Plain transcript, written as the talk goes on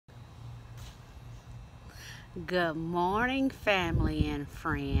Good morning, family and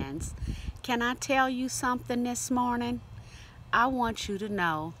friends. Can I tell you something this morning? I want you to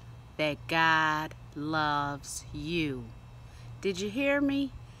know that God loves you. Did you hear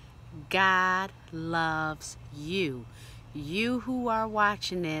me? God loves you. You who are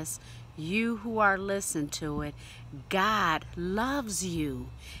watching this, you who are listening to it, God loves you.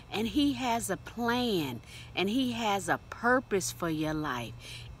 And He has a plan and He has a purpose for your life.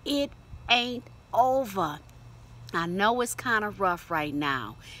 It ain't over. I know it's kind of rough right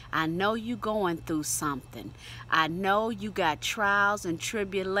now. I know you going through something. I know you got trials and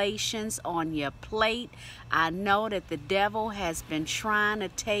tribulations on your plate. I know that the devil has been trying to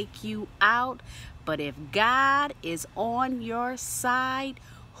take you out. But if God is on your side,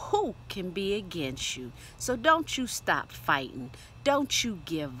 who can be against you? So don't you stop fighting. Don't you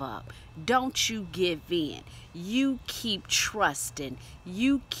give up. Don't you give in. You keep trusting.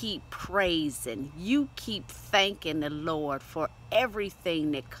 You keep praising. You keep thanking the Lord for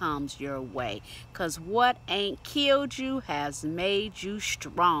everything that comes your way. Because what ain't killed you has made you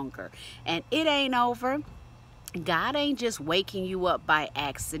stronger. And it ain't over. God ain't just waking you up by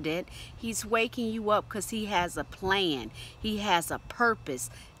accident. He's waking you up because He has a plan. He has a purpose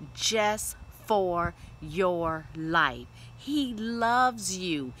just for your life. He loves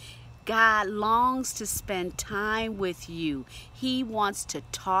you. God longs to spend time with you. He wants to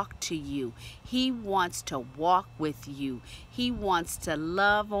talk to you. He wants to walk with you. He wants to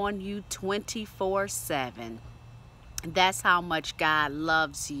love on you 24/7. That's how much God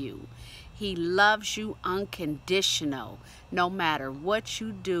loves you. He loves you unconditional. No matter what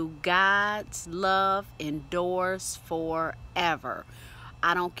you do, God's love endures forever.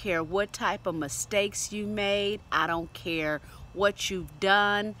 I don't care what type of mistakes you made. I don't care what you've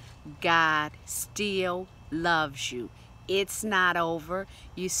done. God still loves you. It's not over.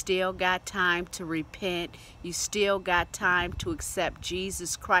 You still got time to repent. You still got time to accept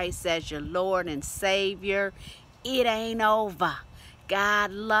Jesus Christ as your Lord and Savior. It ain't over.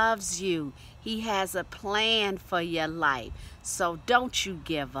 God loves you. He has a plan for your life. So don't you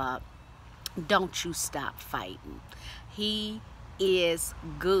give up. Don't you stop fighting. He is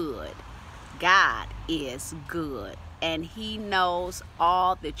good. God is good. And He knows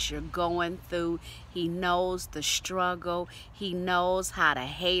all that you're going through. He knows the struggle. He knows how the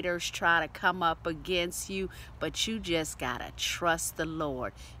haters try to come up against you. But you just got to trust the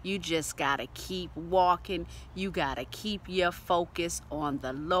Lord. You just got to keep walking. You got to keep your focus on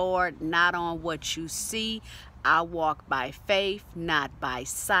the Lord, not on what you see. I walk by faith, not by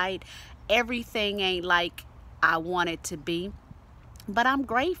sight. Everything ain't like I want it to be. But I'm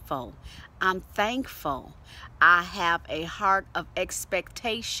grateful. I'm thankful. I have a heart of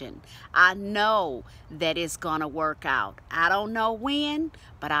expectation. I know that it's going to work out. I don't know when,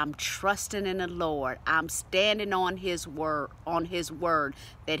 but I'm trusting in the Lord. I'm standing on His word,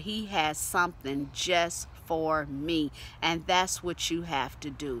 that He has something just for me. And that's what you have to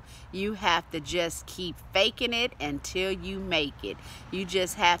do. You have to just keep faking it until you make it. You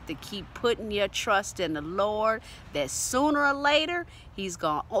just have to keep putting your trust in the Lord, that sooner or later He's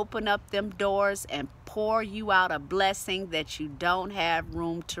going to open up them doors and pour you out a blessing that you don't have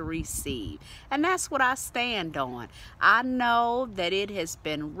room to receive. And that's what I stand on. I know that it has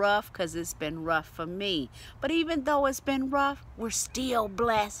been rough because it's been rough for me. But even though it's been rough, we're still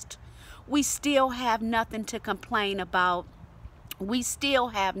blessed. We still have nothing to complain about. We still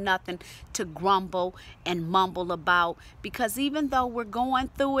have nothing to grumble and mumble about, because even though we're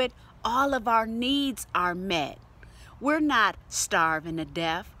going through it, all of our needs are met. We're not starving to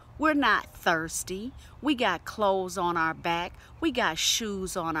death. We're not thirsty. We got clothes on our back. We got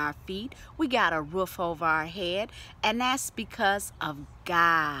shoes on our feet. We got a roof over our head. And that's because of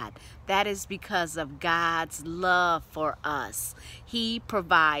God. That is because of God's love for us. He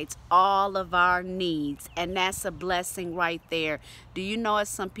provides all of our needs. And that's a blessing right there. Do you know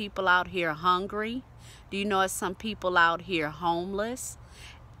some people out here hungry? Do you know some people out here homeless?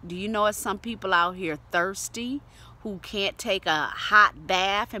 Do you know some people out here thirsty, who can't take a hot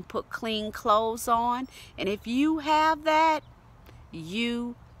bath and put clean clothes on? And if you have that,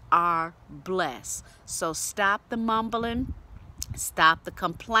 you are blessed. So stop the mumbling, stop the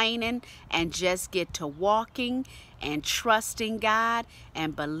complaining, and just get to walking and trusting God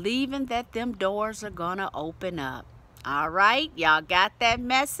and believing that them doors are gonna open up. All right, y'all got that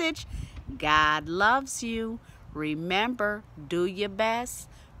message? God loves you. Remember, do your best.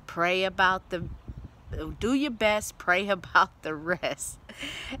 Do your best, pray about the rest.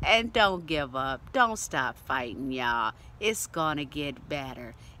 And don't give up. Don't stop fighting, y'all. It's gonna get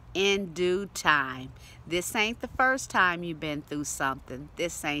better. in due time. This ain't the first time you've been through something.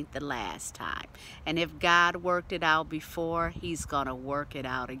 This ain't the last time. And if God worked it out before, he's going to work it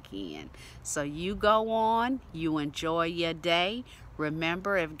out again. So you go on, you enjoy your day.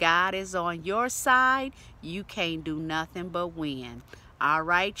 Remember, if God is on your side, you can't do nothing but win. All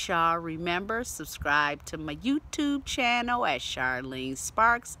right, y'all. Remember, subscribe to my YouTube channel at Charlene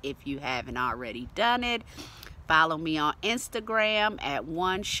Sparks if you haven't already done it. Follow me on Instagram at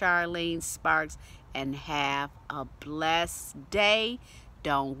 @1CharleneSparks, and have a blessed day.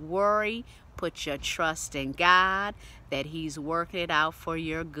 Don't worry. Put your trust in God that he's working it out for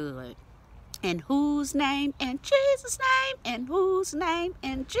your good. In whose name? In Jesus' name. In whose name?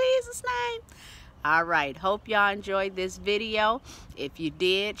 In Jesus' name. All right. Hope y'all enjoyed this video. If you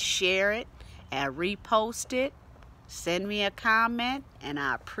did, share it and repost it. Send me a comment, and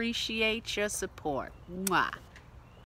I appreciate your support. Mwah.